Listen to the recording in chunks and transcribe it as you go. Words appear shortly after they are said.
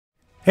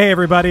Hey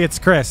everybody, it's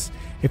Chris.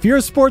 If you're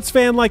a sports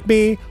fan like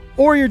me,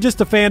 or you're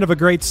just a fan of a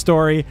great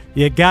story,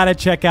 you gotta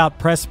check out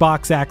Press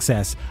Box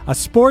Access, a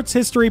sports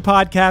history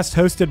podcast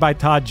hosted by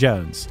Todd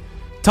Jones.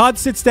 Todd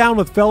sits down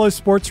with fellow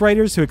sports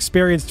writers who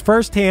experienced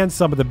firsthand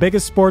some of the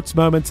biggest sports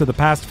moments of the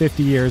past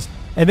 50 years,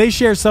 and they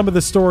share some of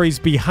the stories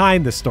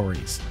behind the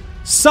stories,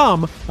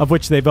 some of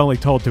which they've only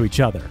told to each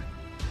other.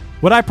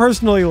 What I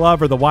personally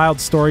love are the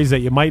wild stories that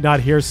you might not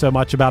hear so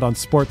much about on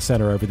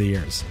SportsCenter over the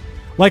years.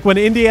 Like when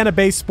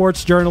Indiana-based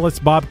sports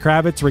journalist Bob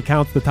Kravitz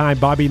recounts the time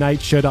Bobby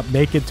Knight showed up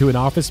naked to an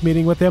office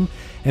meeting with him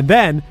and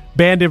then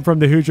banned him from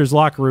the Hoosiers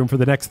locker room for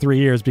the next 3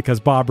 years because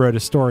Bob wrote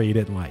a story he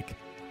didn't like.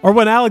 Or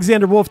when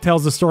Alexander Wolf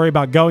tells the story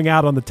about going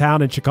out on the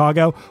town in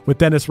Chicago with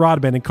Dennis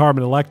Rodman and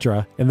Carmen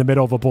Electra in the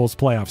middle of a Bulls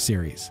playoff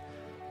series.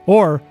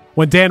 Or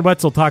when Dan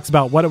Wetzel talks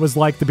about what it was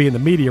like to be in the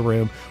media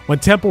room when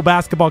Temple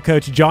basketball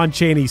coach John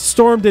Chaney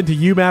stormed into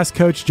UMass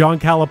coach John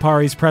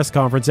Calipari's press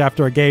conference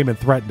after a game and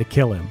threatened to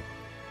kill him.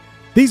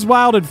 These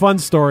wild and fun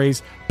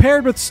stories,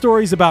 paired with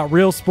stories about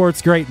real sports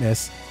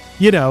greatness,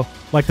 you know,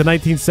 like the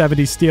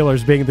 1970s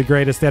Steelers being the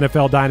greatest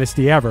NFL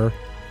dynasty ever,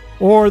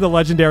 or the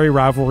legendary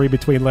rivalry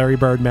between Larry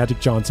Bird and Magic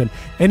Johnson,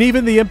 and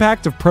even the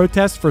impact of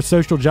protests for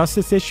social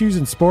justice issues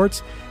in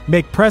sports,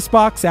 make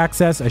Pressbox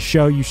Access a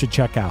show you should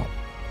check out.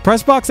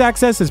 Pressbox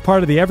Access is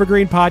part of the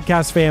Evergreen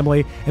Podcast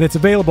family, and it's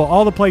available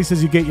all the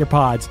places you get your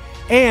pods,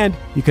 and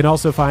you can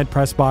also find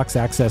Pressbox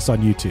Access on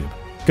YouTube.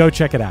 Go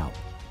check it out.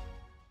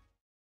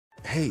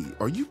 Hey,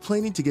 are you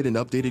planning to get an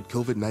updated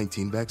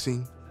COVID-19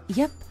 vaccine?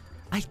 Yep.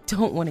 I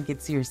don't want to get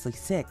seriously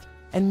sick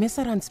and miss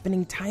out on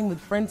spending time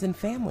with friends and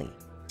family.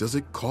 Does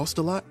it cost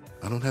a lot?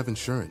 I don't have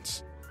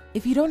insurance.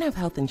 If you don't have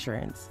health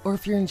insurance, or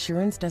if your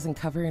insurance doesn't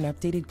cover an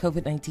updated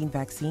COVID-19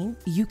 vaccine,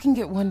 you can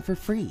get one for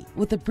free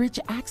with the Bridge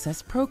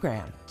Access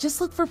program.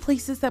 Just look for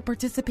places that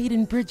participate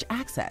in Bridge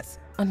Access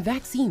on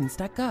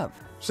vaccines.gov.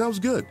 Sounds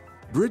good.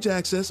 Bridge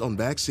Access on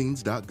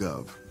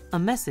vaccines.gov. A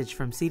message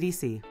from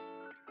CDC.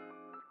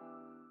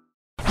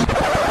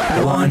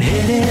 One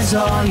hit is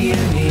all you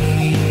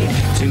need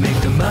to make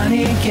the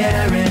money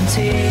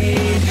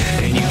guaranteed,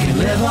 and you can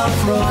live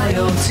off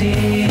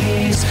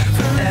royalties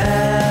forever.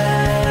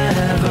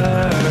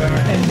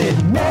 And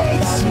it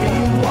makes me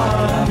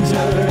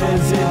wonder,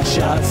 is it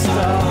just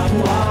a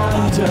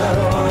wonder,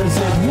 or is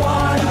it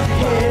one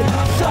hit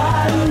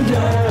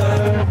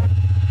thunder?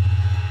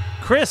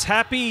 Chris,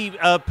 happy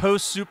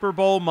post-Super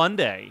Bowl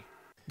Monday.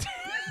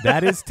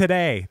 That is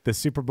today. The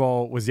Super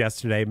Bowl was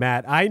yesterday.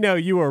 Matt, I know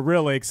you were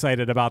really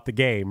excited about the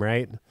game,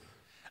 right?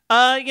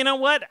 You know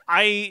what?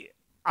 I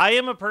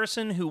am a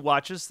person who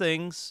watches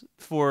things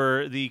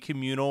for the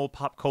communal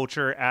pop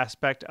culture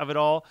aspect of it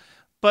all.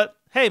 But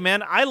hey,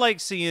 man, I like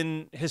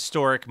seeing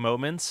historic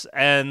moments.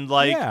 And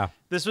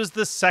This was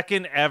the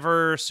second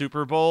ever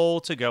Super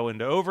Bowl to go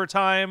into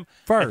overtime.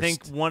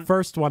 First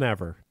one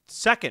ever.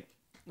 Second.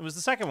 It was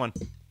the second one.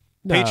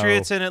 No.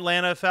 Patriots and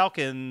Atlanta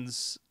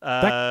Falcons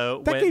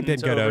that went game didn't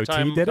into go to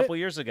overtime OT, did a couple it?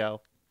 years ago.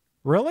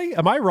 Really?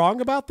 Am I wrong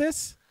about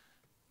this?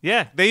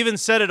 Yeah, they even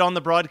said it on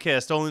the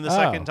broadcast. Only the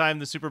second time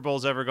the Super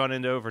Bowl's ever gone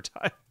into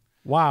overtime.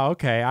 Wow,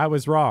 okay. I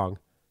was wrong.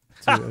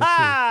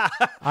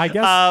 I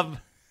guess.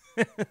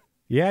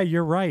 Yeah,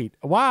 you're right.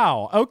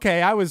 Wow.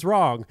 Okay, I was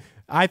wrong.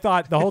 I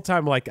thought the whole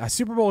time, like, a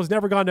Super Bowl has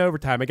never gone to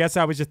overtime. I guess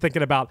I was just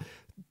thinking about,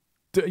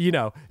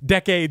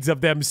 decades of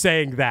them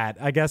saying that.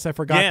 I guess I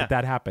forgot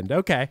that happened.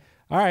 Okay.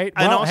 All right.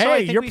 Well, also,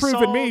 hey, you're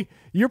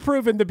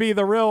proving to be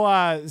the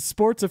real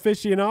sports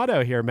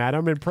aficionado here, Matt.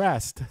 I'm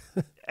impressed.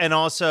 And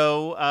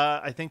also,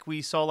 I think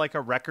we saw like a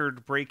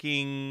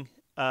record-breaking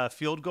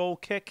field goal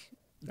kick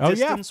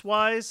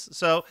distance-wise.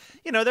 So,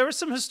 there were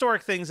some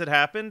historic things that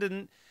happened,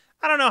 and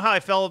I don't know how I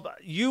felt.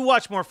 You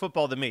watch more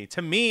football than me.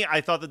 To me,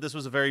 I thought that this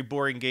was a very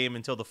boring game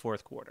until the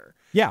fourth quarter.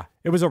 Yeah,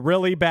 it was a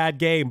really bad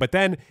game, but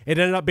then it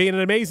ended up being an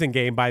amazing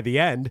game by the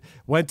end.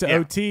 Went to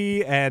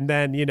OT, and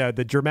then,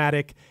 the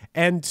dramatic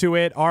end to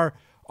it.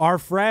 Our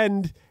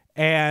friend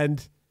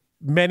and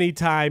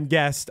many-time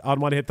guest on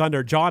One Hit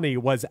Thunder, Johnny,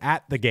 was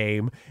at the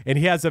game, and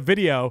he has a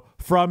video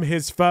from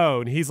his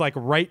phone. He's like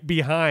right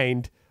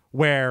behind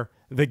where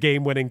the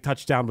game-winning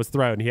touchdown was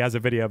thrown. He has a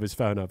video of his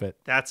phone of it.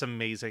 That's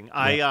amazing.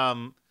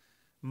 Yeah.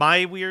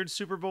 My weird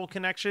Super Bowl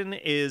connection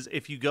is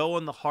if you go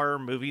on the Horror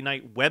Movie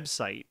Night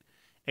website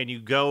and you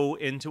go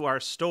into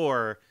our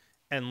store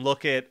and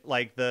look at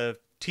like the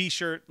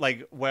t-shirt,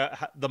 like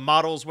the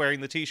models wearing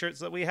the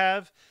t-shirts that we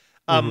have.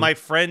 My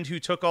friend who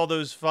took all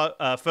those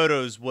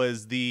photos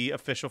was the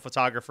official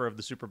photographer of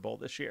the Super Bowl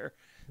this year.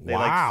 They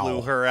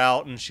flew her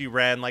out and she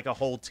ran like a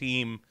whole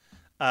team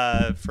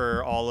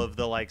for all of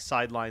the like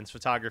sidelines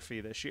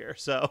photography this year.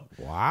 So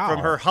from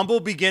her humble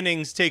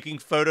beginnings, taking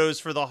photos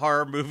for the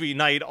Horror Movie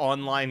Night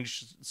online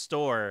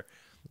store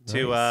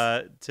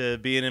to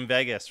being in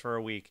Vegas for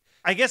a week.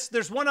 I guess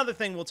there's one other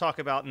thing we'll talk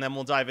about, and then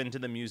we'll dive into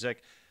the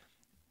music.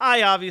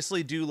 I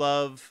obviously do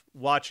love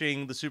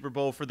watching the Super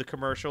Bowl for the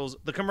commercials.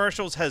 The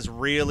commercials has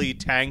really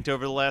tanked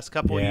over the last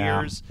couple of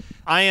years.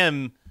 I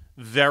am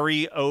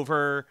very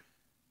over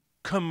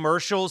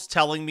commercials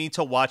telling me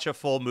to watch a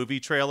full movie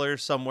trailer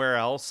somewhere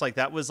else. Like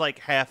that was like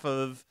half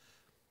of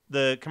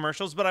the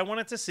commercials, but I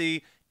wanted to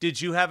see,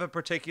 did you have a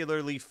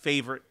particularly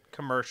favorite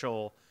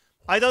commercial?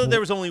 I thought that there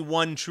was only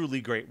one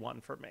truly great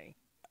one for me.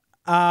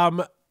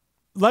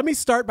 Let me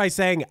start by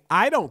saying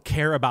I don't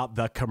care about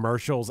the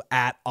commercials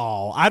at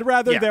all. I'd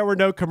rather there were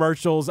no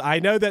commercials. I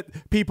know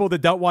that people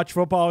that don't watch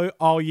football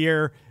all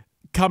year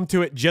come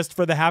to it just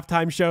for the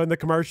halftime show and the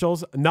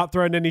commercials. I'm not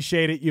throwing any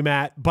shade at you,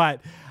 Matt,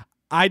 but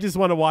I just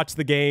want to watch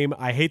the game.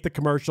 I hate the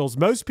commercials.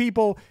 Most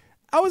people,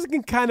 I was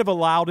in kind of a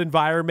loud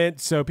environment,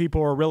 so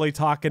people were really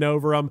talking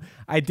over them.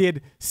 I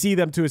did see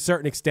them to a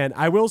certain extent.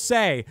 I will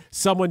say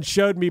someone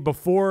showed me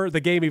before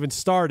the game even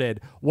started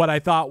what I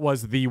thought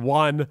was the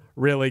one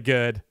really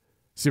good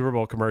Super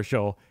Bowl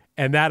commercial,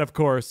 and that, of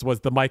course,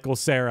 was the Michael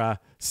Cera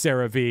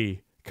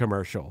CeraVe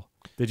commercial.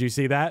 Did you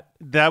see that?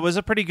 That was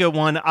a pretty good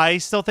one. I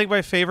still think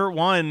my favorite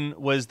one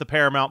was the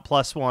Paramount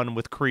Plus one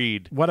with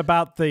Creed. What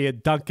about the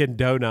Dunkin'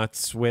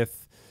 Donuts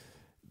with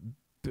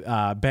Ben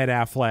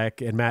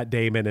Affleck and Matt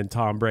Damon and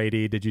Tom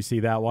Brady? Did you see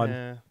that one?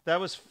 Yeah, that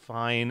was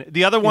fine.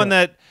 The other one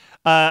that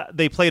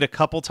they played a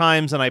couple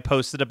times and I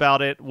posted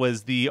about it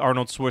was the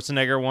Arnold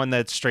Schwarzenegger one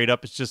that straight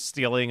up is just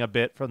stealing a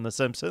bit from The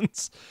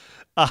Simpsons.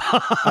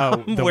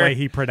 The way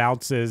he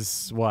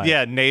pronounces what?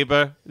 Yeah,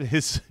 neighbor.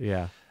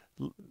 Yeah.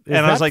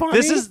 And I was like, funny?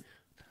 this is...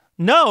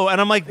 No, and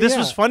I'm like, this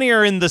was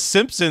funnier in The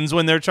Simpsons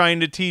when they're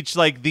trying to teach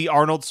like the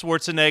Arnold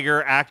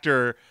Schwarzenegger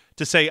actor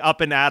to say up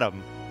and at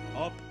 'em.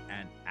 Up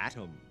and at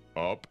 'em.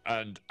 Up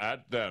and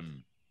at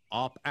them.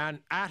 Up and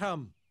at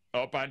 'em.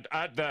 Up and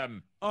at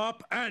them.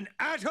 Up and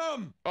at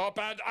 'em. Up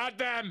and at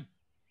them.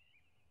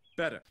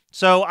 Better.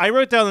 So I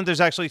wrote down that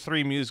there's actually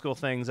 3 musical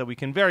things that we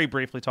can very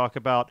briefly talk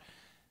about.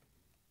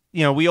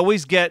 You know, we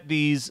always get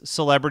these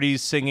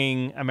celebrities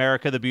singing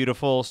America the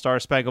Beautiful, Star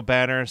Spangled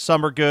Banner.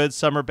 Some are good,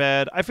 some are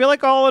bad. I feel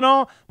like all in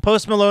all,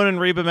 Post Malone and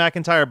Reba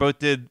McEntire both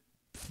did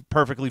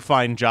perfectly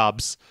fine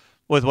jobs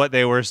with what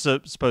they were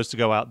supposed to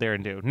go out there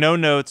and do. No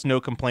notes, no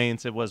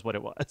complaints. It was what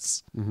it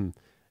was. Mm-hmm.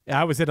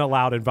 I was in a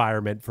loud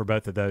environment for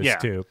both of those,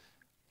 too.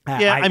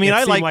 Yeah, I mean,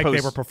 I like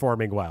they were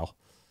performing well.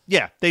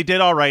 Yeah, they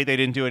did all right. They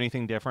didn't do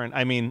anything different.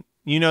 I mean,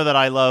 you know that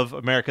I love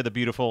America the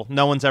Beautiful.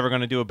 No one's ever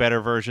going to do a better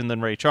version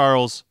than Ray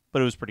Charles,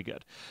 but it was pretty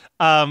good.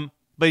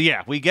 But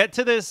yeah, we get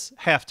to this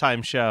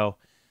halftime show.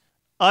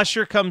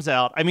 Usher comes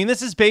out. I mean,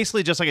 this is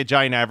basically just like a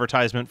giant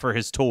advertisement for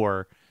his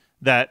tour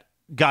that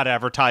got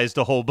advertised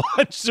a whole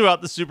bunch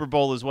throughout the Super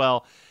Bowl as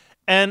well.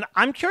 And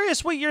I'm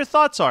curious what your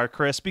thoughts are,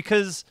 Chris,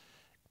 because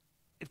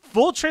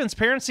full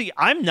transparency,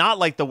 I'm not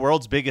like the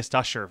world's biggest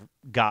Usher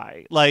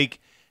guy. Like,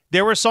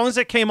 there were songs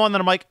that came on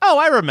that I'm like, oh,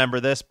 I remember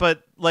this.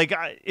 But like,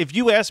 if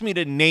you asked me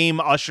to name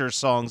Usher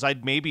songs,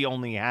 I'd maybe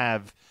only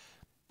have...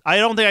 I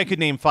don't think I could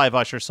name 5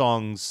 Usher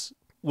songs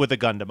with a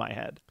gun to my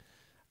head.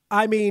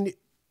 I mean,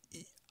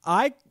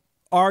 I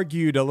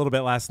argued a little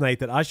bit last night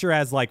that Usher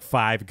has like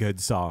 5 good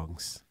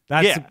songs.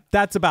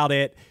 That's about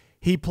it.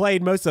 He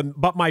played most of them.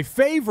 But my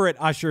favorite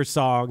Usher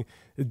song,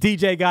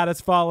 DJ Got Us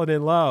Falling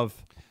in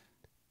Love,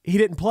 he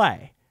didn't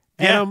play.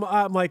 And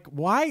I'm like,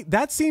 why?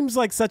 That seems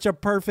like such a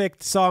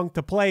perfect song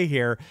to play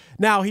here.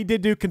 Now, he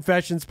did do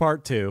Confessions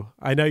Part 2.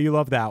 I know you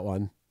love that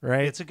one,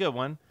 right? It's a good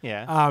one.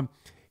 Yeah.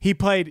 He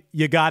played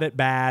You Got It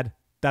Bad.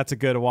 That's a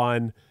good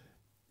one.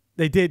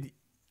 They did.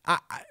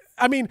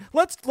 I mean,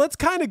 let's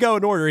kind of go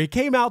in order. He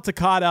came out to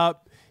Caught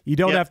Up. You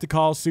Don't Have to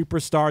Call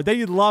Superstar. They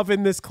did Love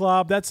in This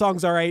Club. That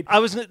song's all right.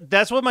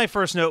 That's what my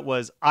first note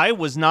was. I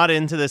was not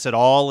into this at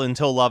all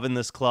until Love in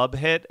This Club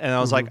hit. And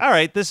I was like, all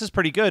right, this is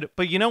pretty good.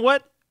 But you know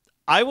what?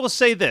 I will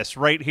say this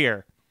right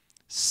here.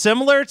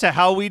 Similar to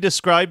how we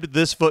described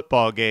this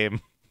football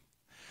game.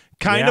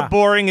 Kind of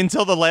boring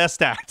until the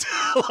last act.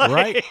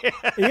 Right?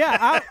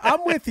 Yeah,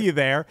 I'm with you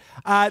there.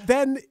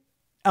 Then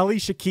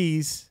Alicia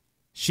Keys.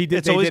 They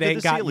did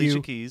Ain't Got Alicia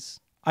You.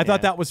 Keys. I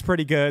thought that was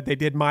pretty good. They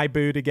did My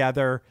Boo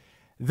together.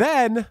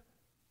 Then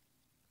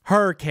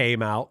Her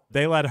came out.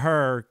 They let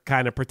her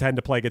kind of pretend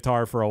to play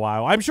guitar for a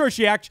while. I'm sure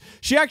she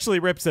actually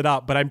rips it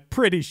up, but I'm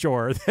pretty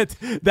sure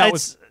that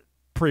was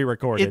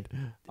pre-recorded.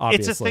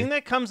 Obviously, it's a thing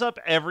that comes up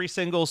every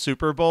single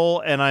Super Bowl,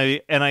 and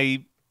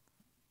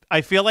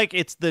I feel like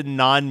it's the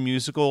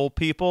non-musical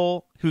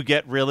people who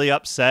get really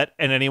upset,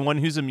 and anyone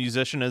who's a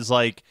musician is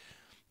like,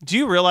 do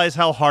you realize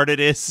how hard it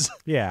is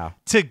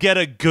to get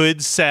a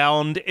good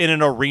sound in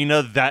an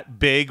arena that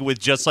big with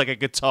just like a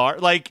guitar?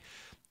 Like,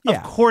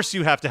 of course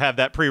you have to have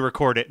that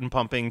pre-recorded and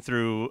pumping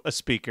through a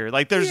speaker.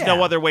 Like, there's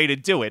no other way to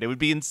do it. It would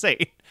be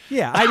insane.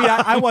 Yeah, I mean,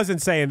 I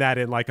wasn't saying that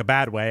in like a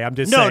bad way. I'm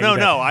just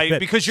saying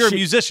because you're a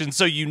musician,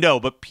 so you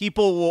know. But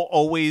people will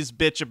always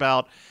bitch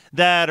about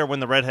that, or when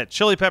the Red Hot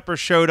Chili Peppers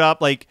showed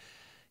up. Like,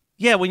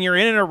 yeah, when you're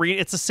in an arena,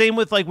 it's the same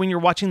with like when you're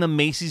watching the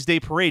Macy's Day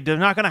Parade. They're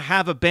not going to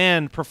have a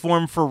band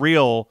perform for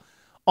real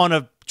on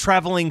a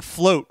traveling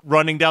float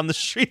running down the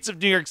streets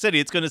of New York City.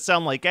 It's going to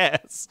sound like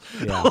ass.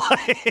 Yeah.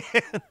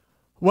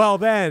 Well,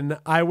 then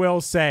I will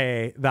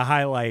say the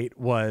highlight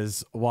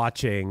was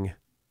watching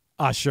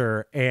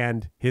Usher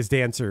and his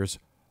dancers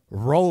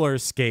roller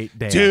skate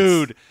dance.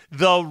 Dude,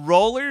 the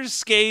roller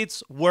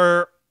skates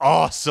were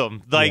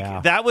awesome.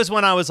 Like, that was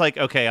when I was like,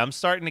 okay, I'm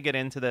starting to get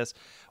into this.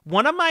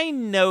 One of my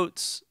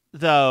notes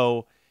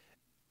though,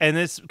 and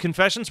this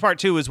Confessions Part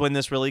 2 is when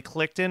this really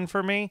clicked in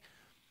for me.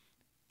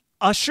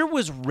 Usher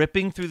was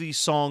ripping through these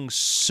songs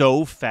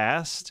so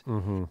fast,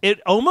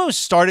 it almost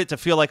started to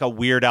feel like a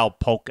Weird Al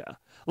polka.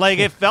 Like,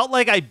 it felt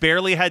like I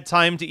barely had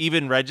time to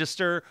even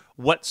register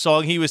what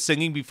song he was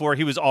singing before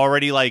he was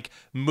already, like,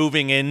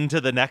 moving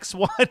into the next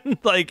one.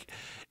 Like,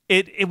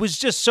 it was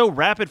just so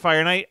rapid fire.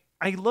 And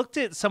I looked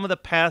at some of the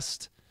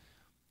past...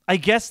 I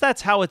guess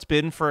that's how it's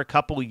been for a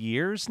couple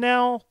years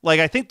now. Like,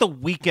 I think The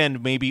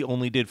Weeknd maybe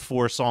only did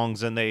 4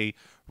 songs, and they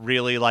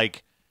really,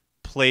 like...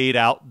 played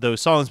out those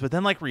songs, but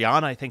then like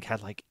Rihanna I think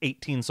had like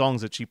 18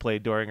 songs that she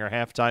played during her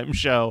halftime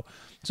show,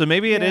 so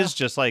maybe it is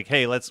just like,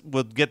 hey,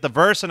 we'll get the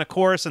verse and a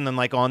chorus and then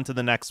like on to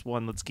the next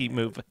one, let's keep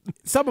moving.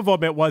 Some of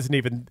them it wasn't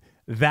even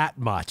that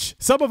much.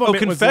 Some of them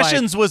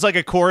Confessions was like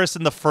a chorus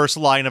in the first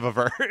line of a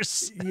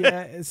verse.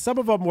 Yeah, some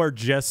of them were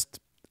just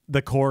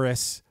the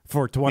chorus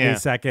for 20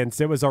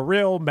 seconds. It was a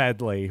real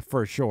medley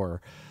for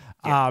sure.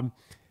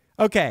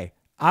 Okay,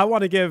 I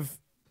want to give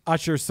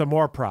Usher some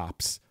more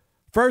props.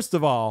 First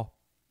of all,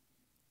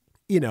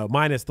 you know,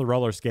 minus the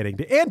roller skating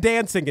and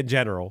dancing in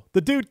general. The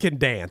dude can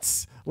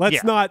dance.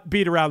 Let's not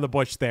beat around the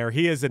bush there.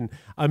 He is an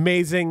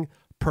amazing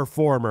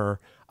performer.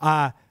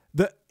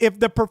 If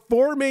the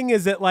performing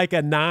is at like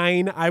a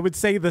 9, I would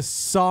say the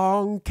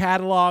song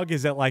catalog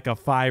is at like a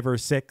 5 or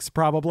 6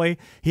 probably.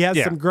 He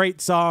has some great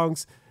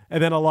songs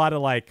and then a lot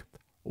of like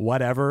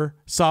whatever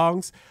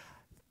songs.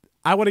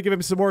 I want to give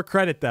him some more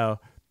credit though.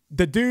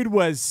 The dude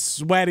was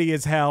sweaty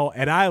as hell,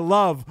 and I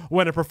love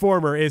when a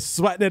performer is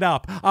sweating it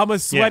up. I'm a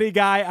sweaty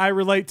guy. I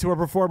relate to a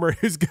performer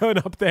who's going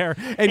up there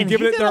and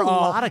giving it their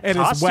all. And he did a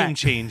lot of costume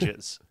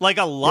changes, like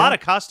a lot of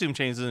costume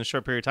changes in a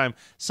short period of time.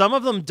 Some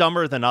of them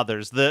dumber than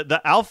others.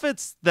 The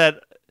outfits that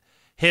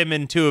him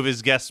and 2 of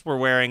his guests were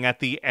wearing at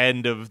the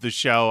end of the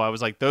show, I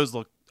was like, those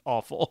look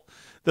awful.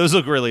 Those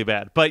look really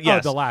bad. But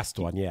yes, the last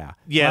one, the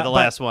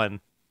last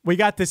one. We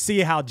got to see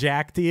how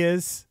jacked he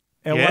is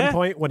at one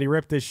point when he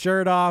ripped his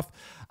shirt off.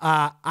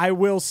 I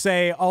will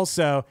say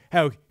also,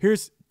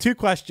 here's 2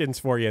 questions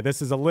for you. This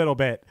is a little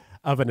bit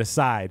of an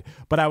aside,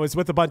 but I was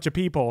with a bunch of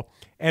people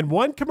and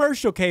one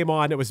commercial came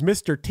on. It was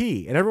Mr.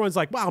 T and everyone's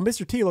like, wow,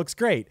 Mr. T looks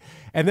great.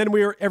 And then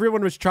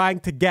everyone was trying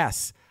to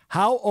guess,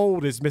 how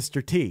old is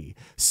Mr. T?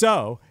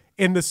 So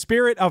in the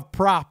spirit of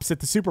props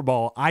at the Super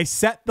Bowl, I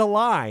set the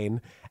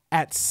line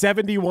at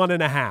 71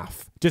 and a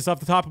half. Just off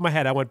the top of my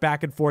head, I went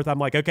back and forth. I'm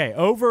like, okay,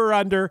 over or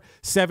under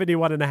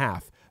 71 and a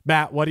half.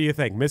 Matt, what do you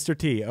think? Mr.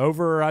 T,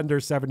 over or under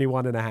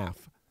 71 and a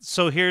half?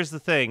 So here's the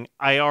thing.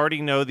 I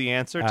already know the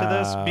answer to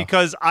this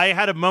because I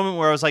had a moment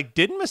where I was like,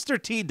 didn't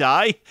Mr. T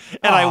die?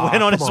 And I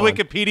went on his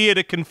Wikipedia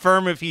to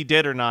confirm if he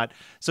did or not.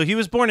 So he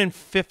was born in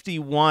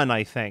 51,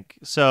 I think.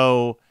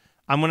 So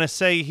I'm going to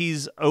say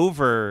he's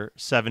over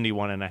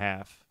 71 and a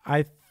half.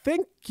 I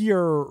think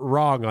you're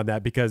wrong on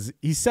that because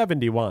he's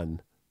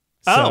 71.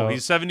 So,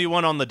 he's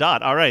 71 on the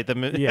dot. All right.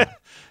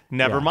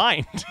 Never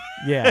mind.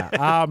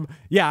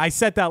 I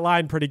set that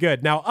line pretty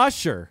good. Now,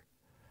 Usher,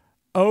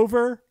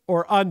 over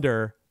or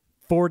under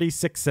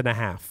 46 and a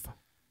half?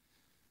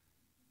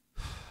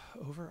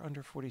 Over,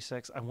 under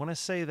 46. I want to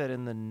say that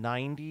in the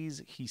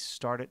 90s, he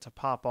started to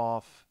pop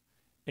off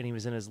and he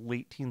was in his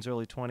late teens,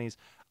 early 20s.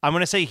 I'm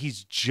going to say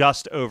he's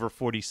just over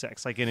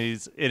 46, like in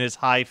his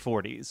high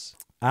 40s.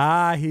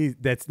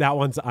 That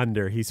one's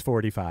under. He's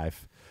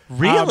 45.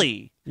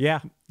 Really?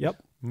 Yeah.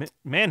 Yep.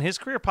 Man, his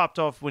career popped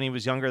off when he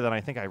was younger than I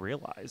think I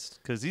realized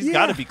because he's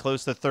got to be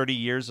close to 30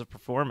 years of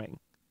performing.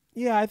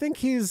 Yeah, I think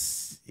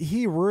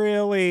he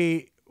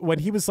really, when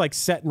he was like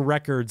setting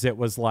records, it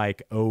was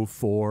like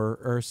 04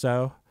 or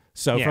so.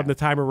 So from the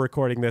time of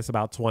recording this,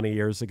 about 20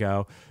 years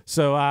ago.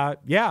 So, I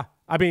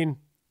mean,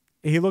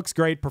 he looks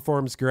great,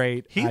 performs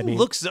great. He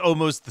looks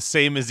almost the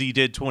same as he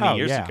did 20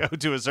 years ago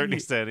to a certain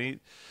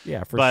extent.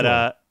 Sure.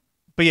 But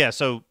yeah,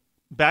 so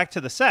back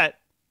to the set.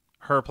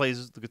 Her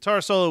plays the guitar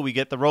solo. We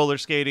get the roller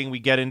skating. We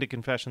get into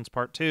Confessions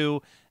Part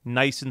 2.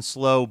 Nice and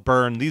slow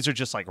burn. These are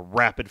just like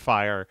rapid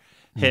fire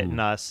hitting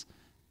us.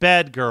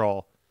 Bad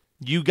Girl.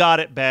 You Got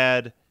It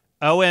Bad.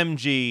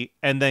 OMG.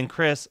 And then,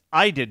 Chris,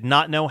 I did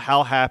not know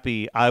how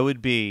happy I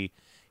would be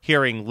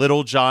hearing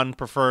Little John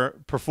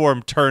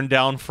perform Turn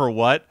Down for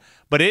What.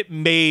 But it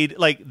made,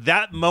 like,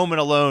 that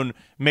moment alone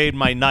made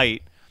my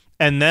night.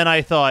 And then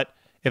I thought,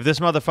 if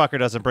this motherfucker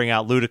doesn't bring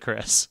out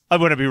Ludacris, I'm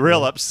going to be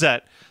real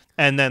upset.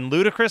 And then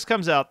Ludacris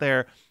comes out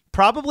there,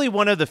 probably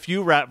one of the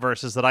few rap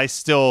verses that I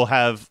still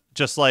have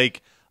just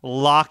like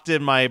locked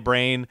in my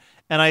brain.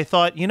 And I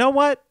thought, you know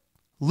what?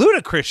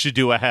 Ludacris should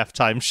do a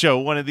halftime show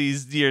one of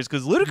these years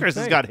because Ludacris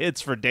has got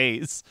hits for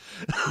days.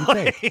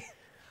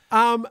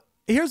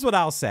 Here's what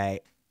I'll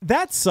say.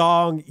 That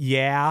song,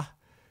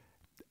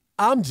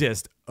 I'm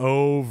just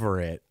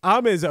over it.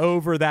 I'm as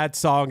over that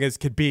song as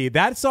could be.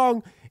 That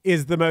song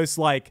is the most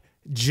like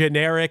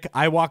generic.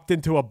 I walked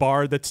into a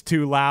bar that's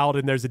too loud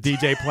and there's a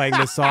DJ playing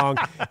this song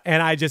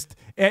and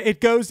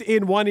it goes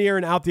in one ear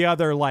and out the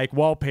other like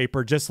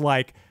wallpaper, just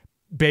like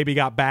Baby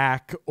Got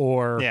Back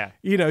or,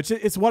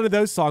 it's one of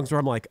those songs where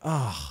I'm like,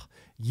 oh,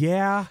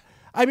 yeah.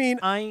 I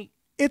mean,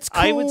 It's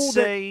cool I would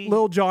say that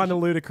Lil Jon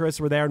and Ludacris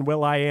were there and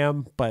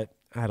will.i.am, but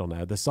I don't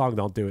know. The song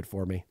don't do it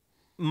for me.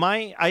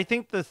 I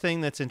think the thing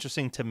that's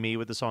interesting to me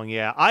with the song,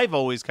 yeah, I've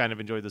always kind of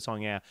enjoyed the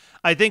song, yeah.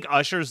 I think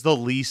Usher's the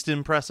least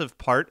impressive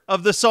part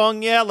of the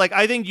song, yeah. Like,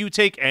 I think you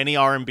take any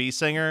R&B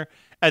singer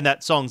and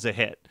that song's a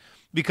hit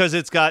because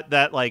it's got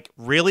that like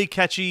really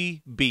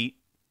catchy beat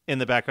in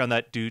the background,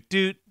 that doot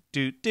doot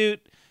doot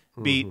doot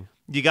beat.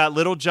 You got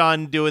Lil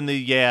Jon doing the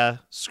yeah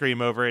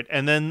scream over it,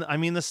 and then I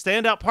mean the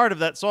standout part of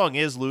that song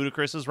is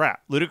Ludacris's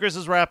rap.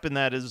 Ludacris's rap in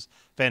that is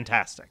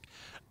fantastic.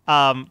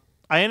 I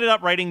ended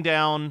up writing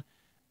down.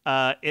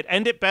 It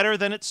ended better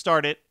than it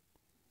started.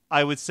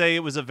 I would say it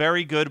was a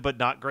very good but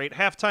not great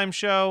halftime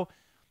show.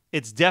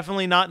 It's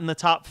definitely not in the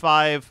top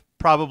 5,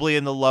 probably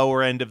in the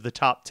lower end of the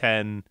top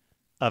 10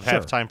 of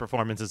halftime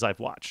performances I've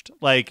watched.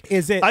 Like,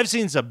 is it? I've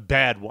seen some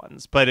bad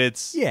ones, but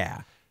it's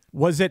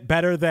Was it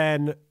better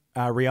than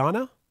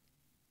Rihanna?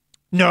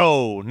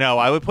 No.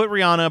 I would put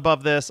Rihanna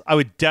above this. I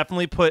would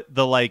definitely put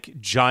the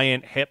like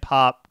giant hip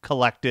hop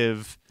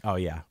collective. Oh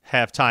yeah,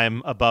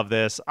 halftime above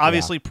this.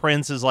 Obviously,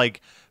 Prince is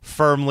like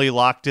firmly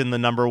locked in the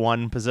number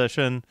 1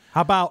 position.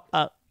 How about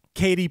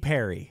Katy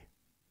Perry?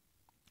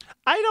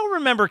 I don't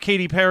remember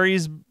Katy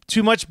Perry's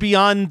too much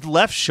beyond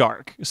Left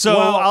Shark, so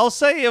I'll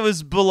say it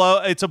was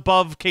below. It's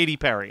above Katy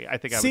Perry. I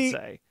think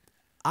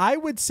I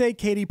would say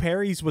Katy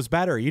Perry's was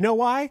better. You know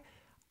why?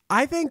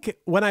 I think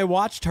when I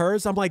watched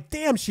hers, I'm like,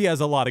 damn, she has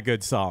a lot of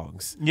good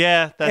songs.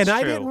 Yeah, that's true. And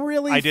I didn't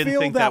really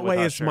feel that way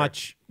as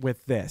much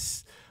with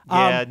this.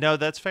 Yeah, no,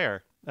 that's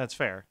fair. That's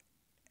fair.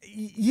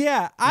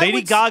 Yeah.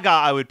 Lady Gaga,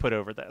 I would put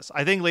over this.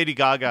 I think Lady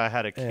Gaga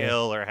had a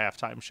killer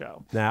halftime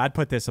show. Nah, I'd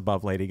put this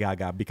above Lady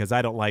Gaga because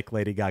I don't like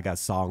Lady Gaga's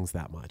songs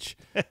that much.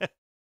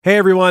 Hey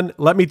everyone,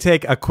 let me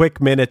take a quick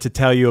minute to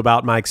tell you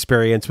about my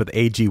experience with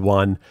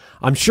AG1.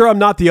 I'm sure I'm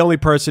not the only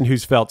person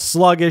who's felt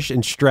sluggish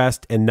and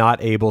stressed and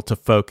not able to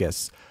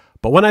focus.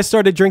 But when I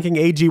started drinking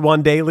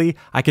AG1 daily,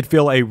 I could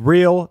feel a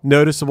real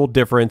noticeable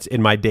difference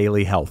in my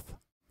daily health.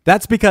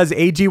 That's because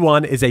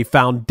AG1 is a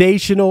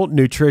foundational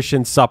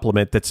nutrition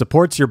supplement that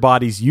supports your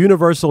body's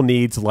universal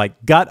needs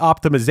like gut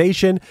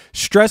optimization,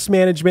 stress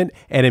management,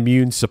 and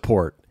immune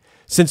support.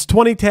 Since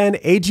 2010,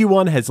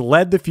 AG1 has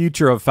led the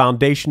future of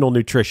foundational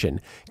nutrition,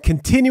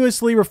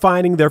 continuously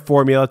refining their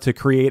formula to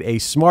create a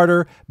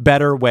smarter,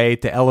 better way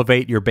to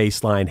elevate your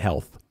baseline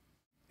health.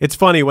 It's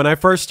funny, when I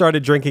first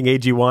started drinking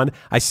AG1,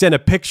 I sent a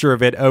picture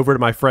of it over to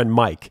my friend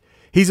Mike.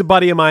 He's a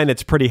buddy of mine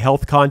that's pretty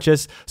health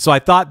conscious, so I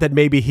thought that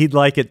maybe he'd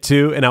like it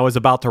too, and I was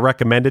about to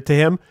recommend it to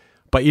him.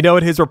 But you know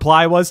what his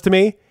reply was to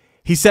me?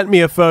 He sent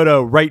me a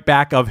photo right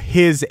back of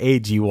his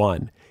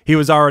AG1. He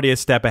was already a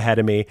step ahead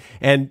of me,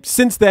 and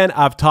since then,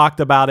 I've talked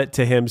about it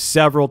to him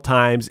several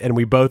times, and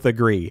we both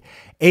agree.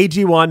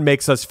 AG1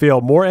 makes us feel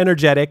more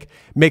energetic,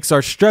 makes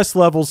our stress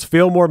levels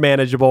feel more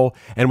manageable,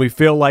 and we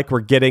feel like we're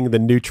getting the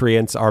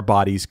nutrients our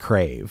bodies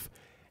crave.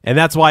 And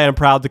that's why I'm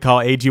proud to call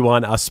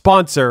AG1 a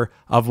sponsor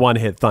of One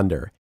Hit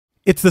Thunder.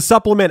 It's the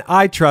supplement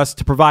I trust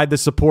to provide the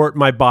support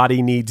my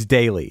body needs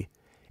daily.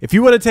 If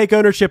you want to take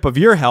ownership of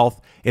your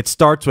health, it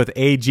starts with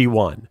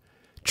AG1.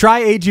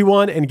 Try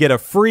AG1 and get a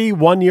free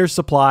 1-year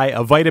supply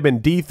of vitamin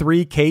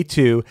D3,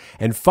 K2,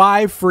 and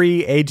 5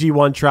 free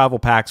AG1 travel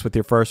packs with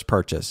your first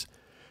purchase.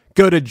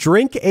 Go to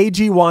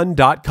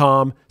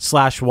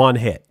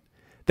drinkag1.com/onehit.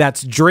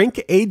 That's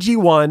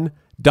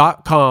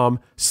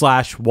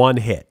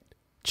drinkag1.com/onehit.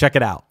 Check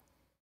it out.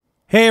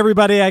 Hey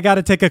everybody, I got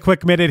to take a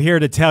quick minute here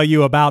to tell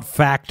you about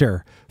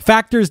Factor.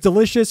 Factor's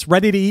delicious,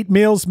 ready-to-eat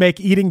meals make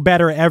eating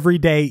better every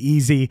day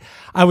easy.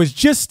 I was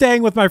just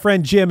staying with my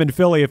friend Jim in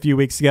Philly a few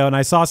weeks ago, and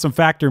I saw some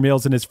Factor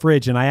meals in his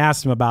fridge, and I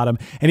asked him about them,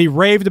 and he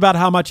raved about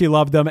how much he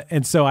loved them,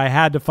 and so I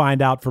had to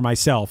find out for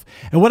myself.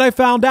 And what I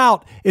found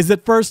out is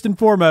that first and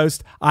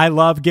foremost, I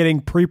love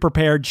getting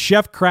pre-prepared,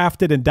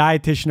 chef-crafted, and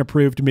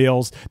dietitian-approved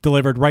meals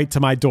delivered right to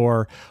my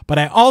door. But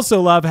I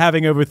also love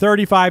having over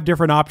 35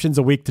 different options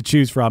a week to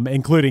choose from,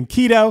 including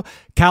keto,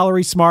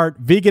 calorie smart,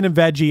 vegan and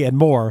veggie, and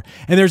more.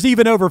 And there's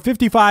even over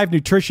 55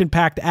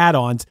 nutrition-packed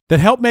add-ons that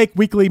help make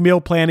weekly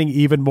meal planning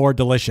even more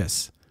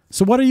delicious.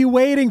 So what are you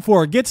waiting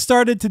for? Get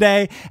started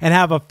today and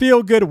have a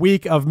feel-good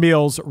week of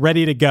meals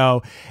ready to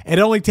go. It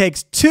only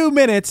takes 2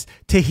 minutes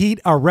to heat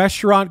a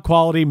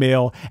restaurant-quality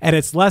meal, and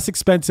it's less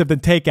expensive than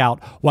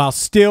takeout while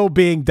still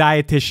being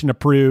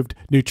dietitian-approved,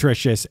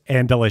 nutritious,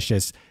 and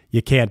delicious.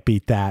 You can't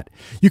beat that.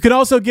 You can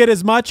also get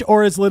as much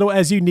or as little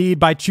as you need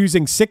by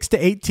choosing 6 to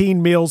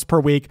 18 meals per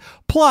week.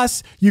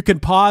 Plus, you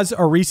can pause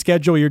or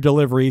reschedule your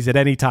deliveries at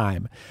any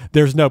time.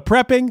 There's no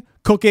prepping,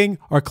 cooking,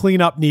 or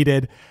cleanup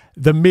needed.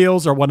 The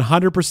meals are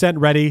 100%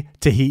 ready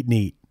to heat and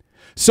eat.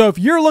 So if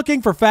you're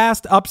looking for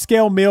fast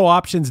upscale meal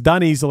options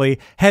done easily,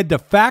 head to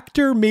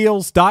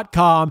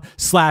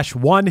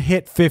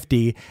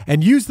factormeals.com/onehit50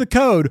 and use the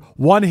code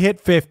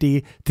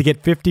onehit50 to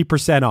get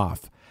 50%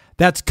 off.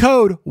 That's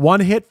code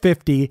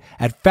ONEHIT50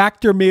 at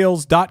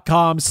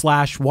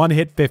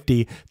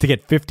factormeals.com/onehit50 to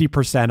get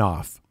 50%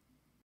 off.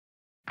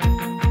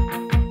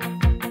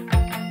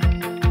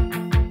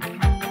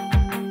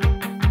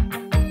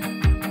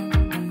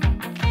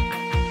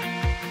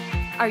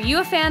 Are you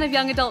a fan of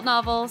young adult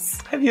novels?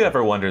 Have you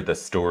ever wondered the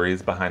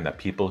stories behind the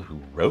people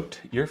who wrote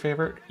your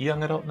favorite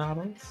young adult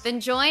novels? Then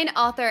join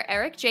author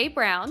Eric J.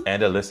 Brown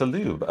And Alyssa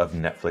Lube of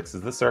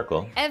Netflix's The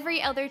Circle.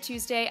 every other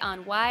Tuesday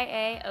on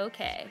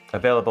YAOK.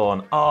 Available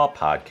on all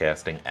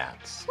podcasting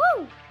apps.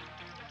 Woo!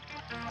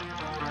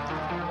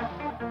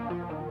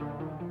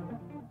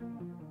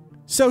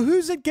 So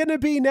who's it going to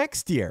be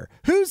next year?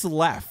 Who's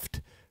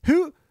left?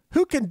 Who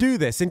can do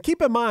this? And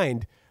keep in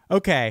mind,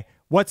 okay,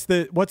 what's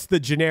the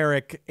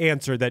generic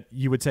answer that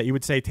you would say? You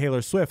would say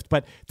Taylor Swift,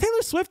 but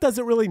Taylor Swift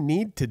doesn't really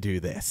need to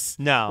do this.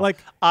 No.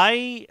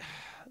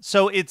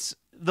 So it's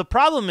the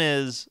problem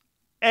is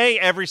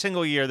every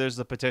single year there's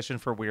the petition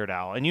for Weird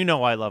Al, and you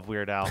know I love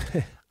Weird Al.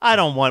 I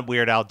don't want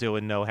Weird Al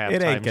doing no halftime show.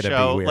 It ain't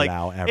gonna be Weird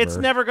Al ever. It's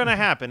never gonna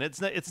happen.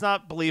 It's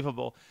not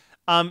believable.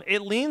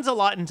 It leans a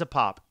lot into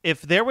pop.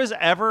 If there was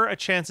ever a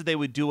chance that they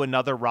would do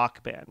another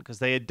rock band, because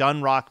they had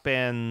done rock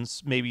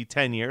bands maybe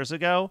 10 years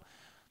ago,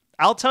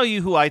 I'll tell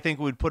you who I think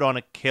would put on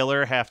a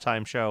killer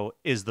halftime show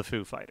is the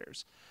Foo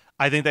Fighters.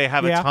 I think they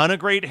have a ton of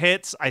great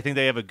hits. I think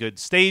they have a good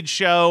stage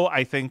show.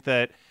 I think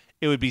that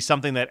it would be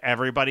something that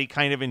everybody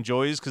kind of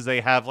enjoys because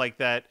they have like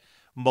that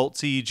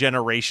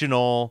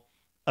multi-generational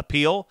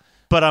appeal.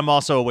 But I'm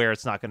also aware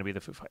it's not going to be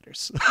the Foo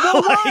Fighters.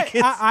 Well,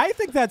 I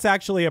think that's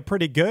actually a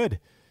pretty good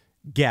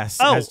guess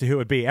as to who it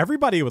would be.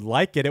 Everybody would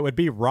like it. It would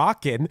be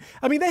rockin'.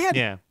 I mean, they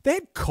had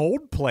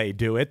Coldplay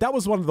do it. That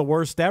was one of the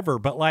worst ever,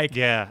 but like...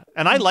 Yeah,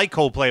 and I like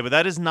Coldplay, but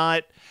that is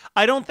not...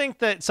 I don't think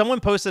that...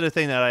 Someone posted a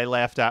thing that I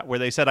laughed at where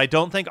they said, I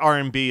don't think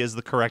R&B is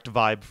the correct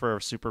vibe for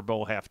a Super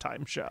Bowl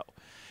halftime show.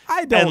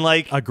 I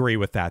don't agree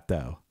with that,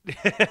 though.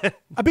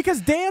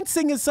 Because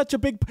dancing is such a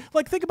big...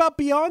 Like, think about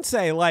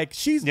Beyonce. Like,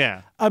 she's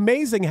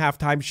amazing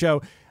halftime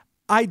show.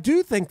 I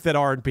do think that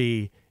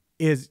R&B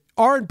is...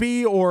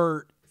 R&B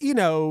or... you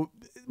know,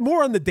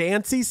 more on the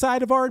dancey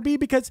side of R&B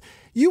because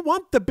you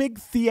want the big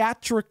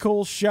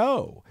theatrical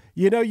show.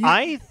 You know,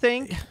 I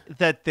think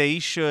that they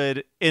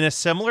should, in a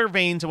similar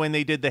vein to when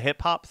they did the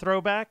hip hop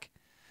throwback,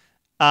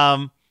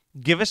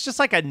 give us just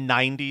like a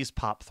 90s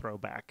pop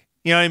throwback.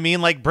 You know what I mean?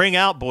 Like bring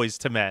out Boys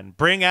to Men,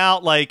 bring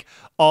out like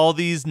all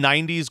these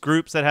 90s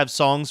groups that have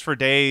songs for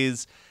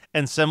days.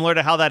 And similar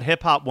to how that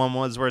hip hop one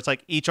was, where it's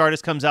like each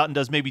artist comes out and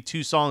does maybe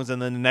 2 songs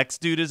and then the next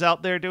dude is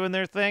out there doing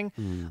their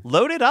thing.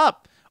 Load it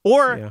up.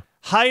 Or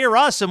hire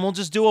us and we'll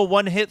just do a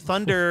one-hit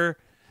thunder.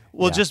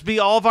 We'll just be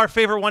all of our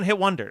favorite one-hit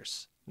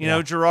wonders. You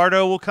know,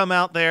 Gerardo will come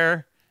out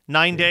there.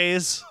 9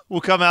 Days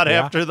will come out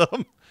after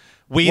them.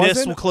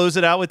 Wheatus will close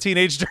it out with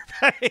Teenage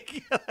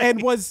Dirtbag.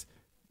 And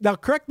now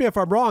correct me if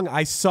I'm wrong,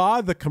 I saw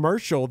the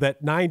commercial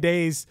that 9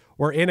 Days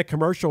were in a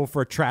commercial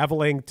for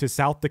traveling to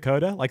South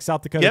Dakota, like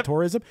South Dakota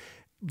tourism.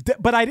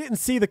 But I didn't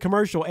see the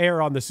commercial air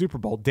on the Super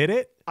Bowl. Did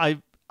it?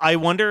 I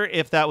wonder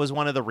if that was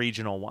one of the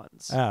regional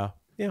ones. Oh.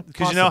 Yeah,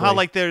 because you know how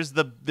like there's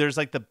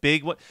like the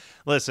big one.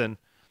 Listen,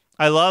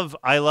 I love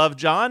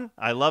John.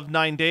 I love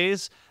 9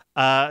 Days.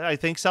 I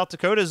think South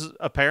Dakota is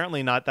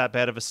apparently not that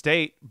bad of a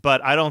state,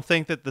 but I don't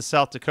think that the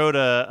South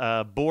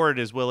Dakota board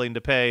is willing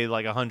to pay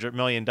like $100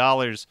 million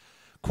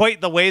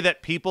quite the way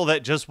that people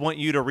that just want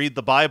you to read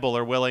the Bible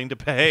are willing to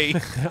pay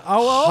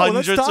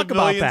hundreds of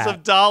millions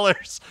of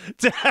dollars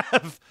to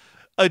have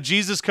a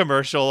Jesus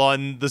commercial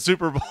on the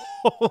Super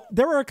Bowl.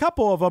 There were a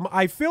couple of them.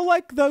 I feel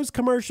like those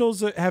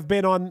commercials have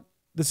been on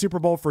the Super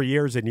Bowl for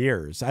years and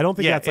years. I don't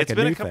think that's like a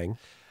new thing.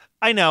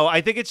 I know.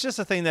 I think it's just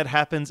a thing that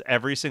happens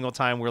every single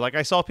time where like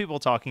I saw people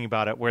talking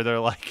about it where they're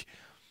like,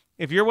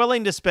 if you're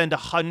willing to spend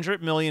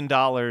 $100 million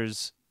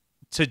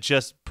to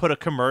just put a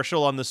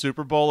commercial on the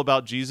Super Bowl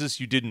about Jesus,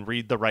 you didn't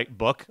read the right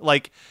book.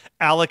 Like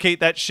allocate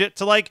that shit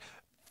to like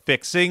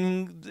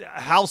fixing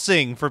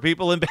housing for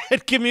people in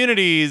bad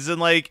communities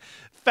and like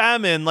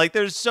famine. Like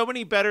there's so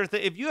many better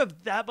things. If you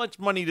have that much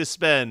money to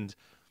spend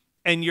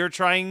and you're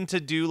trying to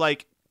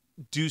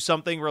do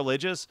something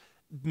religious,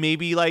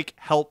 maybe like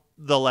help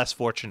the less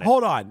fortunate.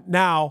 Hold on.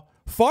 Now,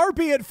 far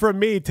be it from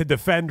me to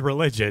defend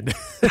religion,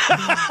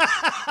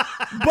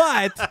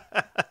 but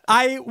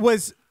I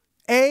was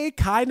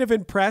kind of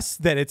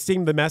impressed that it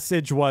seemed the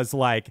message was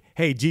like,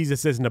 hey,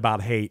 Jesus isn't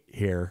about hate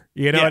here.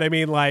 You know what I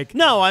mean? Like,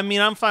 no, I mean,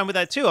 I'm fine with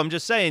that too. I'm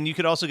just saying you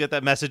could also get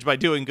that message by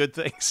doing good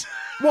things.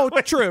 Well,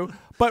 true.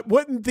 But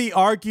wouldn't the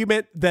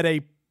argument that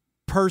a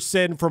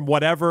person from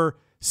whatever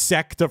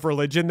sect of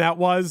religion that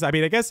was, I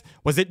mean, I guess,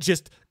 was it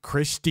just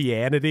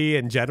Christianity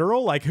in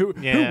general? Like who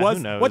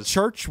knows? What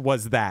church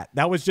was that?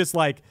 That was just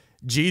like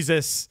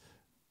Jesus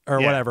or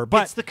whatever.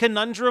 But it's the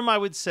conundrum, I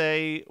would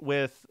say,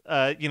 with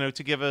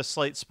to give a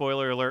slight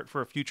spoiler alert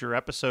for a future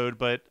episode,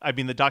 but I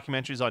mean the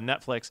documentary's on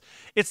Netflix.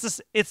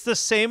 It's the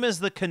same as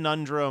the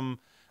conundrum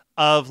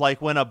of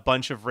like when a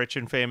bunch of rich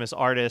and famous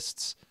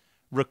artists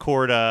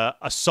record a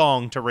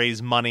song to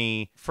raise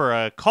money for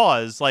a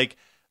cause. Like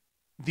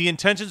the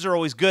intentions are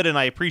always good and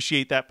I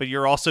appreciate that, but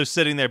you're also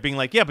sitting there being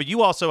like, yeah, but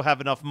you also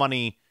have enough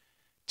money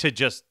to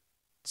just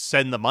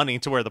send the money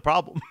to where the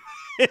problem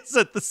is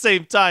at the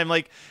same time.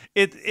 Like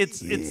it's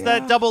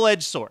that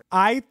double-edged sword.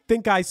 I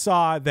think I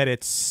saw that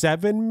it's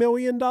 $7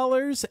 million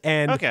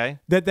and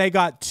that they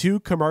got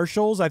 2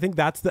 commercials. I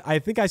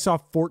think I saw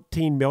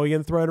 14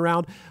 million thrown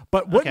around.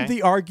 But wouldn't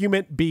the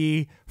argument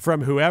be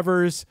from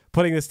whoever's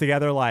putting this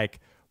together like,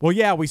 well,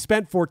 yeah, we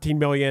spent 14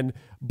 million,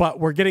 but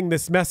we're getting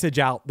this message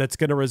out that's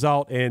going to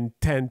result in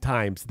 10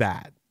 times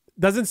that.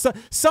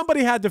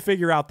 Somebody had to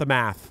figure out the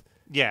math.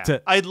 Yeah.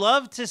 I'd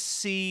love to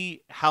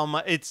see how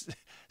much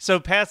so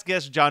past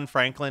guest John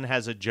Franklin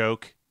has a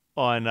joke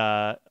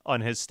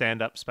on his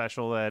stand-up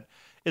special that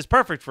is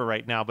perfect for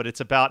right now, but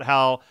it's about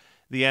how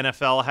the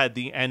NFL had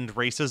the end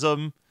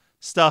racism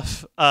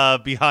stuff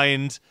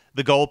behind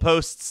the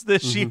goalposts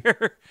this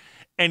year.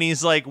 And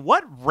he's like,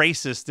 what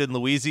racist in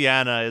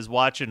Louisiana is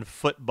watching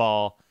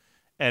football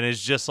and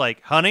is just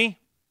like, honey,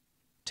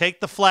 take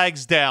the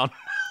flags down?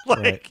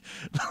 like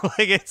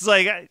it's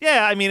like,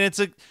 yeah, I mean,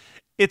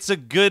 it's a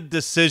good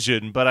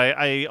decision, but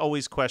I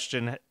always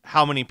question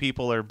how many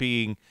people are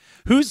being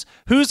who's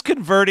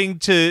converting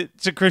to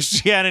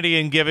Christianity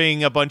and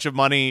giving a bunch of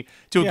money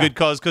to a good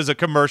cause because a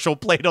commercial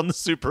played on the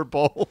Super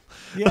Bowl.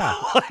 Yeah.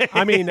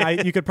 I mean,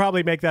 you could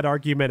probably make that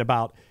argument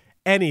about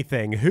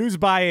anything. Who's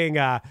buying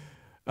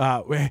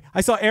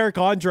I saw Eric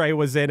Andre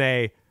was in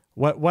a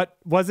what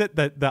was it,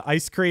 the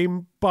ice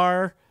cream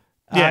bar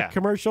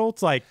commercial?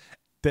 It's like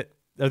that.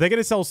 Are they going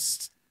to sell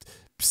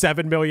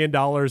 $7 million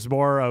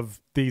more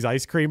of these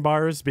ice cream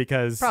bars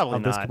because Probably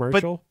of this not.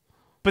 commercial?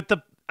 But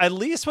at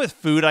least with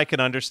food I can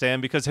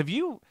understand, because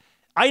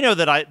I know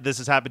that this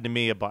has happened to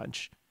me a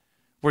bunch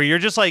where you're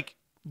just like,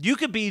 you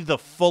could be the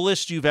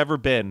fullest you've ever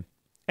been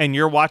and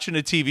you're watching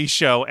a TV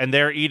show and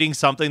they're eating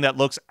something that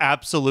looks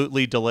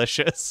absolutely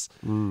delicious.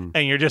 And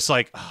you're just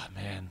like, oh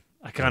man,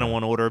 I kind of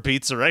want to order a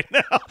pizza right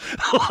now.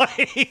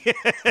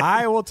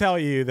 I will tell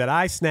you that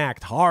I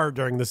snacked hard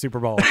during the Super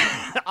Bowl.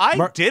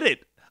 I did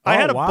it. I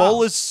had a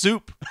bowl of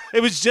soup.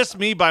 It was just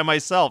me by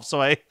myself,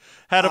 so I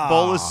had a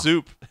bowl of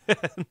soup.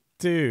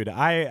 Dude,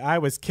 I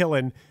was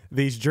killing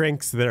these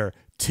drinks that are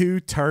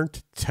 2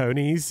 turnt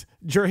Tony's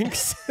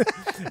drinks.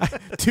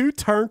 2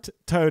 turnt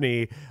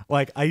Tony,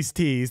 like iced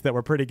teas that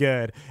were pretty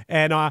good.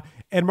 And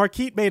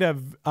Marquette made a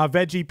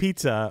veggie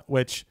pizza,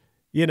 which,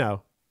 you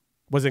know,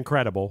 was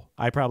incredible.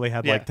 I probably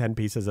had like 10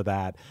 pieces of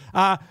that.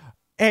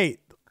 Hey,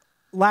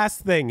 last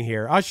thing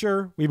here.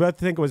 Usher, we both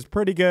think it was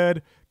pretty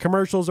good.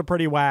 Commercials are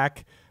pretty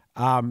whack.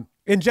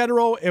 In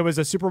general, it was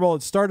a Super Bowl.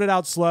 It started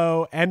out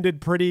slow,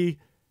 ended pretty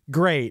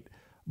great.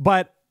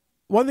 But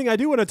one thing I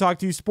do want to talk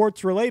to you,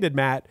 sports related,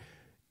 Matt,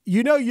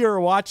 you know, you're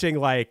watching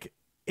like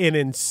an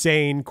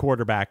insane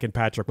quarterback in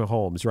Patrick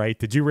Mahomes, right?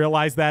 Did you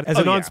realize that? As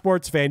a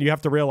non-sports fan, you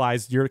have to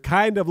realize you're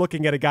kind of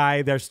looking at a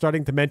guy, they're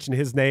starting to mention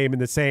his name in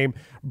the same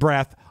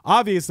breath,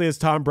 obviously as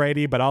Tom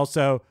Brady, but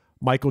also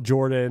Michael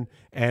Jordan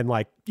and,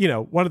 like, you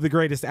know, one of the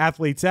greatest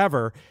athletes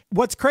ever.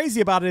 What's crazy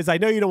about it is, I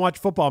know you don't watch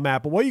football,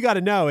 Matt, but what you got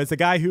to know is the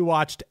guy who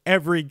watched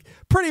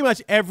pretty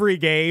much every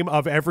game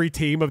of every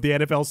team of the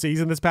NFL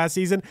season this past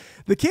season,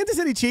 the Kansas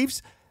City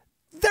Chiefs,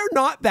 they're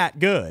not that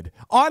good.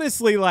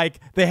 Honestly, like,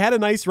 they had a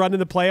nice run in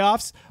the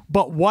playoffs,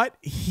 but what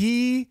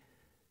he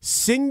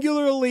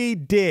singularly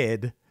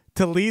did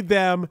to lead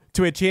them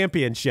to a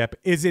championship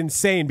is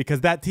insane,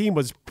 because that team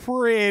was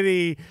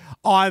pretty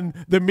on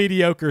the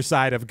mediocre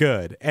side of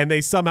good, and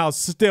they somehow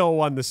still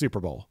won the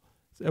Super Bowl.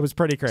 It was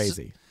pretty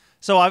crazy.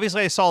 So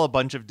obviously I saw a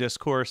bunch of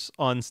discourse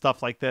on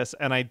stuff like this,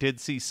 and I did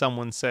see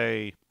someone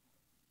say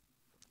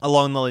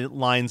along the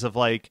lines of,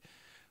 like,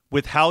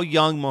 with how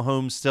young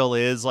Mahomes still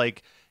is,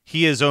 like,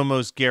 he is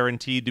almost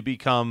guaranteed to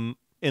become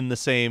in the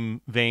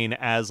same vein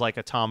as, like,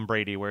 a Tom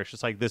Brady, where it's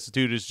just like, this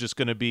dude is just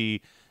going to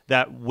be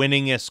that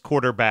winningest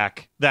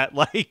quarterback that,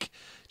 like,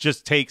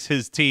 just takes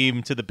his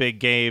team to the big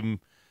game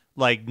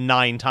like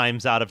 9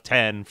 times out of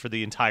 10 for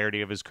the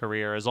entirety of his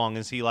career, as long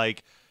as he,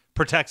 like,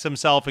 protects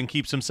himself and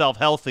keeps himself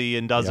healthy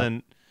and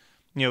doesn't,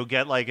 you know,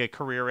 get like a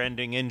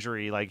career-ending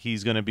injury. Like,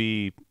 he's going to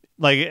be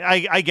like,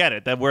 I get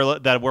it that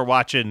we're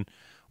watching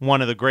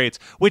one of the greats,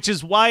 which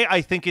is why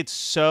I think it's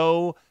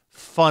so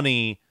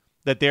funny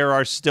that there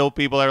are still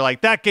people that are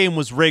like, that game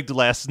was rigged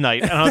last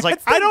night. And I was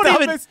like,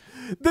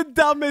 the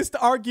dumbest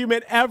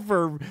argument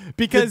ever,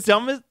 because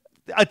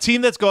a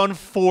team that's won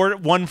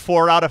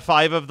 4 out of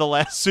 5 of the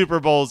last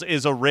Super Bowls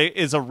is a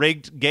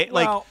rigged game.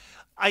 Well,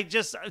 like,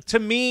 to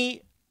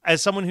me,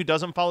 as someone who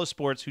doesn't follow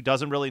sports, who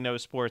doesn't really know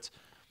sports,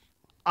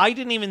 I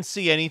didn't even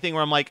see anything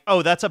where I'm like,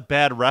 oh, that's a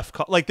bad ref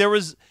call. Like,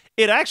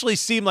 it actually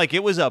seemed like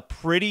it was a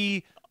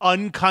pretty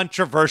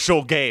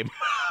uncontroversial game.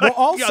 Well,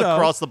 also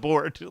across the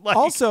board. Like,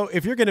 also,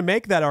 if you're going to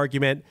make that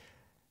argument,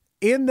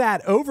 in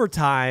that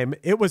overtime,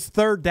 it was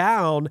 3rd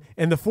down,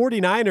 and the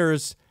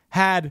 49ers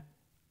had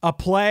a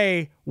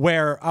play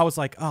where I was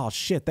like, oh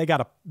shit, they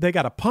got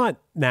a punt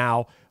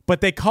now,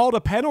 but they called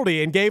a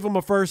penalty and gave them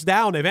a 1st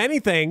down. If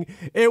anything,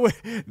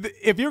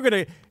 if you're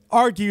going to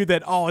argue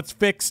that, oh, it's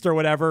fixed or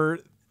whatever,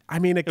 I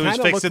mean, it was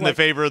fixed in the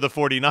favor of the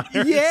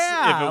 49ers.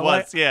 Yeah. If it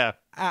was, yeah.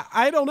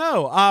 I don't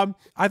know.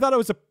 I thought it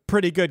was a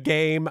pretty good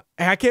game.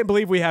 I can't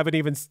believe we haven't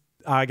even,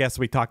 I guess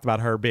we talked about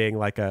her being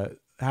like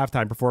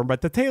halftime performer,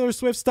 but the Taylor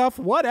Swift stuff,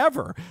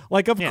 whatever.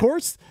 Like, of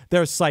course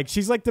they're psyched.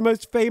 She's like the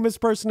most famous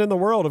person in the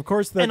world. Of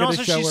course they're going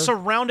to show her. And also she's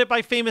surrounded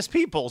by famous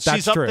people.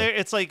 She's up there.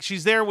 It's like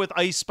she's there with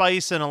Ice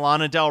Spice and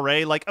Lana Del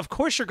Rey. Like, of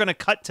course you're going to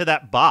cut to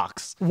that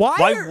box.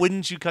 Why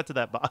wouldn't you cut to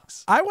that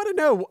box? I want to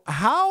know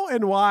how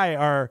and why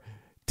are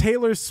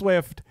Taylor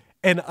Swift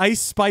and Ice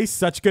Spice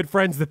such good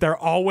friends that they're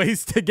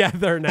always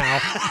together now.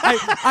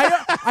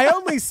 I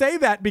only say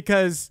that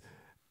because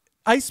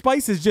Ice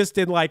Spice is just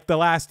in like the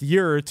last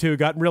year or two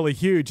gotten really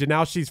huge, and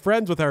now she's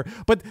friends with her.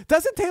 But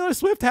doesn't Taylor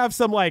Swift have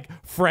some like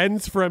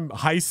friends from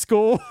high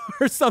school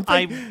or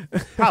something?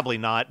 Probably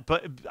not,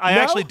 but I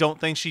actually don't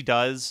think she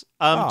does.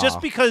 Just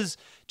because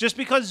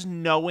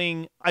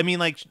knowing, I mean,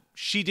 like,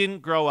 she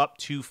didn't grow up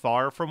too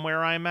far from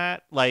where I'm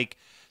at. Like,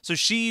 so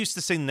she used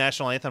to sing the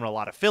national anthem at a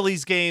lot of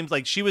Phillies games.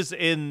 Like, she was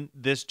in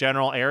this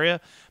general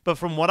area. But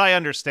from what I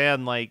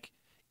understand, like,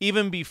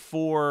 even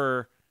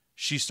before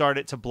she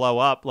started to blow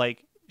up,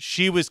 like,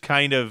 she was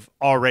kind of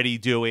already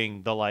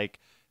doing the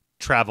like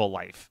travel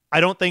life. I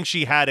don't think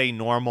she had a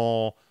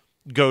normal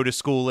go to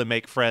school and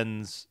make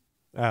friends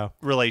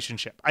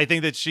relationship. I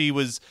think she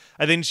was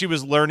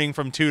learning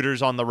from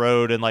tutors on the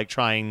road and like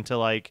trying to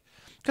like,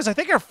 because I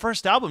think her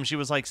first album, she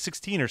was like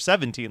 16 or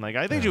 17. Like,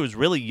 I think she was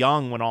really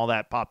young when all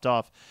that popped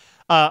off.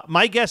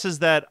 My guess is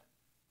that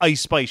Ice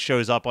Spice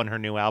shows up on her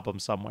new album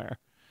somewhere.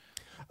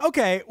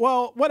 Okay,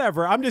 well,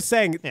 whatever. I'm just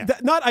saying,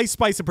 not Ice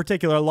Spice in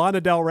particular, Lana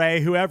Del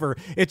Rey, whoever.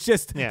 It's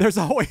just there's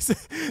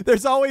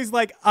always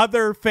like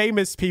other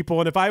famous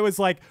people, and if I was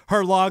like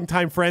her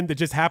longtime friend that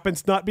just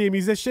happens to not be a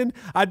musician,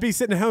 I'd be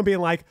sitting at home being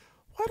like,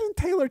 why didn't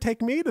Taylor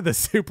take me to the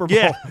Super Bowl?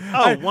 Yeah,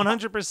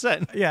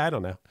 100%. Yeah, I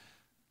don't know.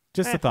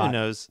 Just a thought. Who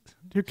knows?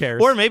 Who cares?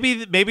 Or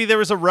maybe there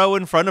was a row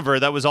in front of her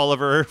that was all of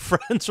her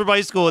friends from high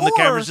school, and the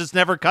cameras just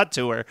never cut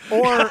to her.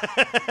 Or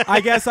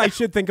I guess I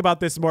should think about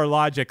this more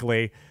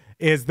logically,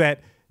 is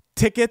that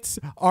tickets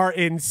are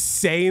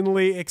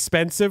insanely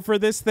expensive for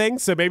this thing,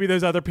 so maybe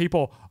those other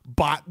people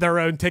bought their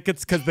own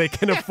tickets because they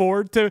can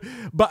afford to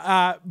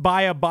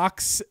buy a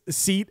box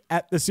seat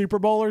at the Super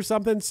Bowl or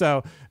something.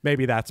 So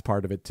maybe that's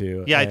part of it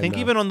too. Yeah, I think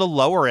even on the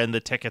lower end, the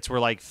tickets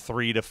were like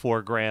 $3,000 to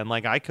 $4,000.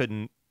 Like, I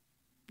couldn't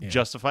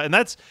justify, and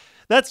that's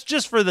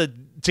just for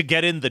to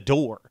get in the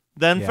door.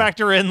 Then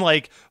factor in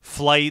like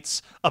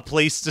flights, a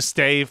place to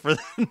stay for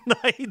the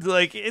night.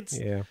 Like, it's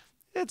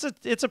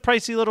a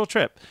pricey little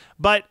trip.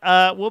 But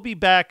we'll be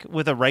back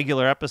with a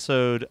regular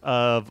episode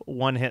of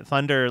One Hit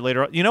Thunder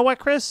later on. You know what,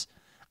 Chris?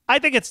 I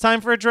think it's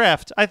time for a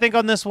draft. I think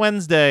on this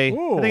Wednesday.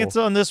 Ooh. I think it's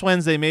on this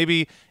Wednesday.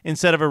 Maybe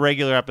instead of a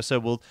regular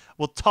episode,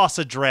 we'll toss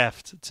a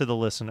draft to the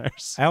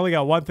listeners. I only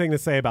got one thing to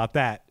say about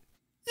that.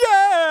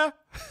 Yeah.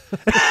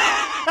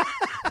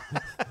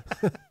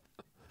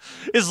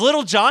 Is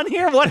Little John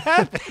here? What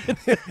happened?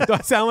 Do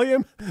I sound like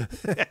him?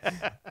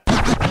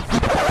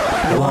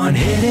 One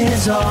hit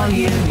is all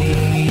you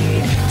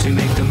need to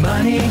make the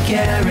money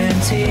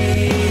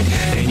guaranteed,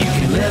 and you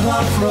can live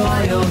off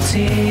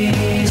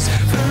royalties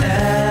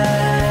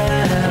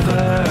forever.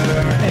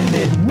 And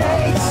it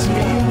makes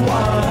me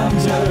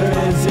wonder,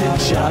 is it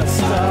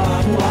just a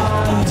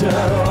wonder,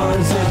 or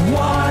is it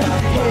one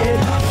hit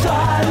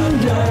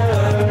thunder?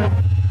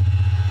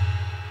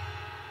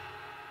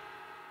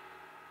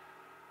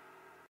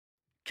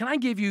 Can I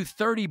give you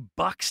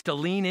 $30 to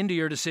lean into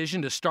your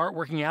decision to start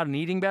working out and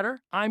eating better?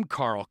 I'm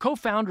Carl,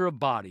 co-founder of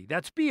Body.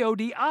 That's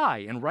B-O-D-I.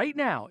 And right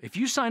now, if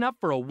you sign up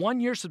for a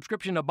 1-year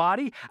subscription to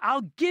Body,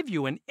 I'll give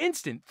you an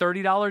instant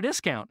 $30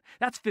 discount.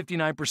 That's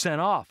 59%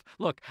 off.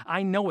 Look,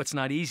 I know it's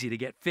not easy to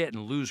get fit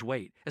and lose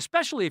weight,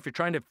 especially if you're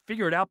trying to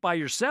figure it out by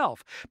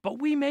yourself. But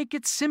we make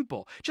it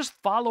simple. Just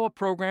follow a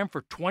program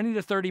for 20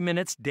 to 30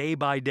 minutes day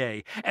by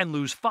day and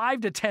lose 5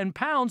 to 10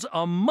 pounds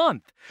a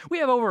month. We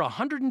have over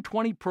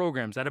 120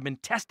 programs that have been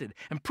tested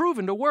and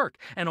proven to work,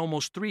 and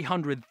almost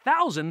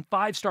 300,000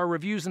 5-star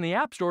reviews in the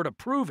App Store to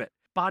prove it.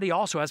 Body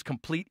also has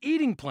complete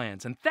eating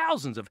plans and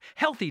thousands of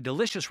healthy,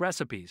 delicious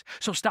recipes.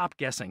 So stop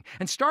guessing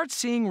and start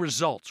seeing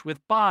results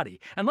with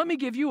Body. And let me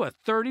give you a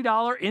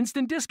 $30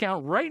 instant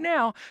discount right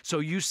now so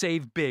you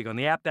save big on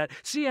the app that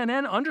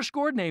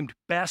CNN_ named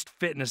Best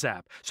Fitness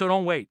App. So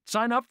don't wait.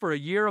 Sign up for a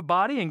year of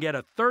Body and get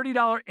a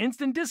 $30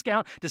 instant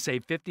discount to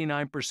save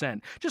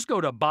 59%. Just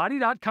go to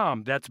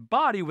body.com. That's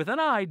body with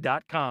an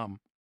I.com.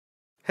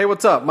 Hey,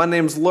 what's up? My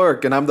name's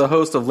Lurk, and I'm the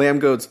host of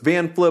Lambgoat's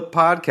Van Flip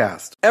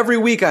podcast. Every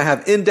week, I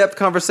have in-depth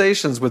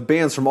conversations with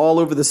bands from all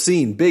over the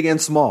scene, big and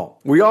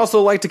small. We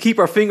also like to keep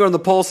our finger on the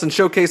pulse and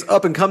showcase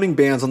up-and-coming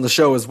bands on the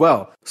show as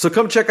well. So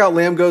come check out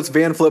Lambgoat's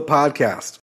Van Flip podcast.